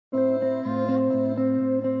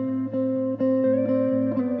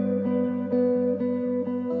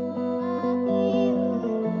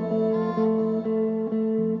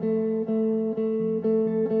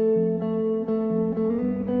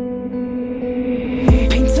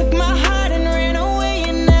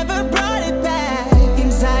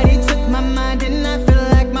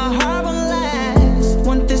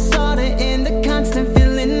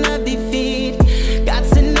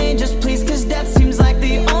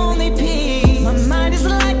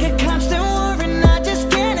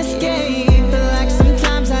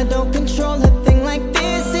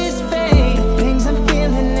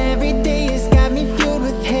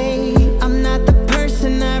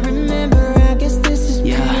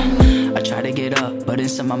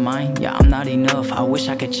my mind, yeah, I'm not enough. I wish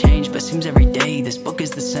I could change, but seems every day this book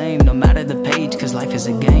is the same, no matter the page, cause life is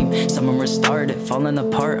a game. Someone restarted, falling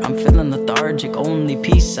apart, I'm feeling lethargic. Only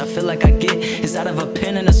peace I feel like I get is out of a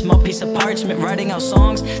pen and a small piece of parchment. Writing out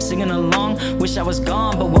songs, singing along, wish I was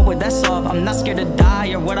gone, but what would that solve? I'm not scared to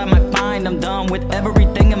die or what I might find. I'm done with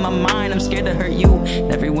everything in my mind. I'm scared to hurt you and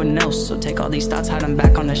everyone else, so take all these thoughts, hide them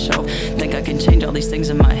back on the shelf. Think I can change all these things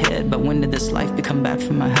in my head, but when did this life become bad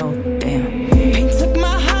for my health? Damn. Pain took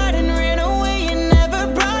my heart and ran away and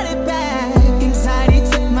never brought it back. Anxiety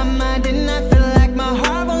took my mind and I feel like my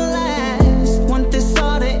heart won't last. Want this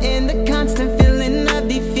all to end, the constant feeling of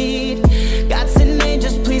defeat. God send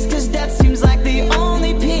angels please, cause that seems like the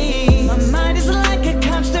only peace. My mind is like a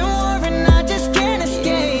constant war and I just can't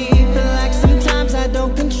escape. Feel like sometimes I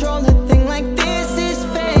don't control a thing like this is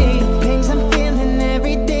fate. The things I'm feeling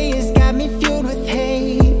every day has got me fueled with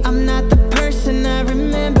hate. I'm not the person I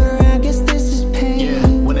remember, I guess this is pain. Yeah,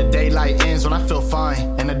 when the daylight ends, when I feel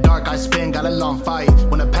fine. In the dark I spin, got a long fight.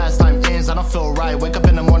 When the pastime ends, I don't feel right. Wake up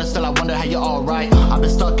in the morning, still I wonder how you're alright. I've been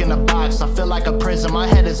stuck in a box, I feel like a prison, my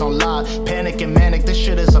head is on lock. Panic and manic, this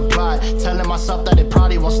shit is a plot. Telling myself that it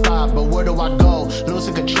probably won't stop, but where do I go?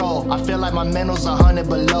 Losing control, I feel like my mental's 100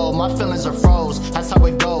 below. My feelings are froze, that's how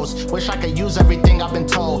it goes. Wish I could use everything I've been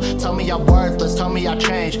told. Tell me I'm worthless, tell me I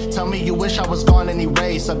changed. Tell me you wish I was gone and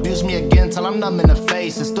erased. Abuse me again till I'm numb in the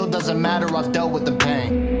face. It still doesn't matter, I've dealt with the pain.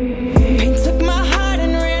 Pain took